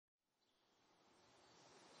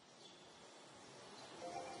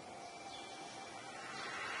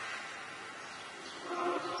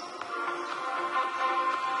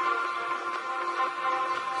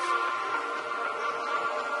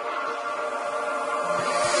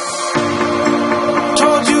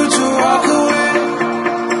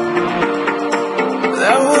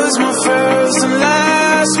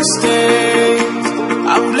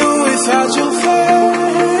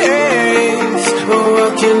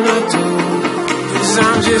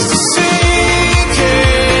I'm just a sinking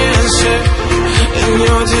ship, and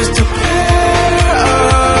you're just a pair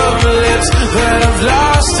of lips that I've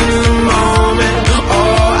lost in the moment.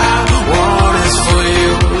 All I want is for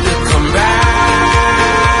you to come back.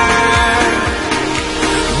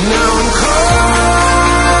 Now I'm caught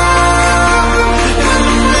in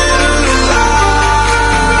the middle of life,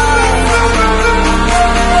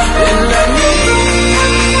 and I need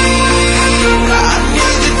you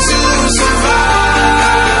to survive.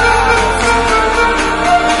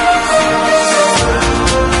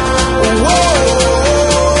 Whoa,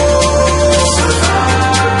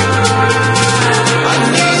 I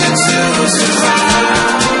need you to survive.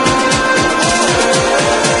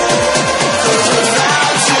 'Cause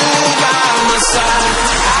without you by my side,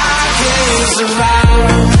 I can't survive.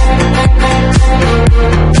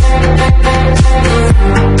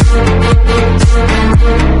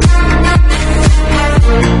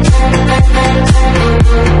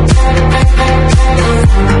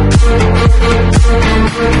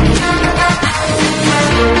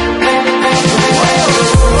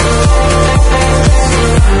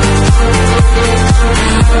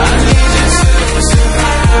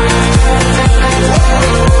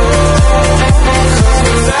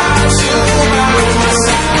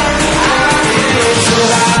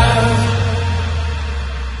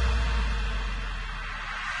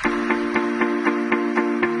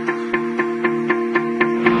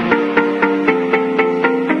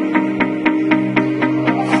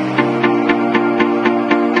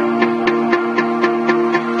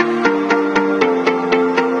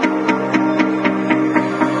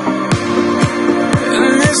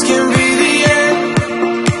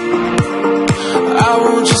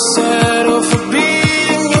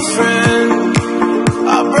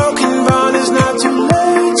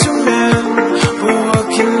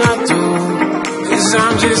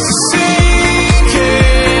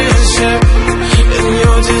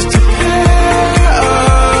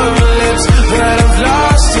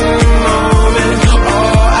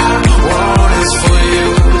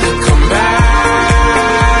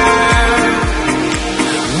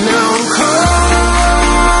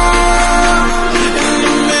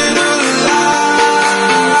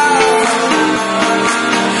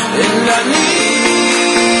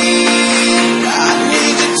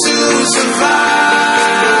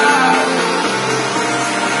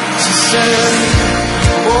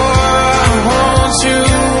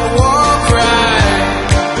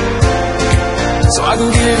 I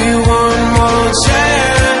can get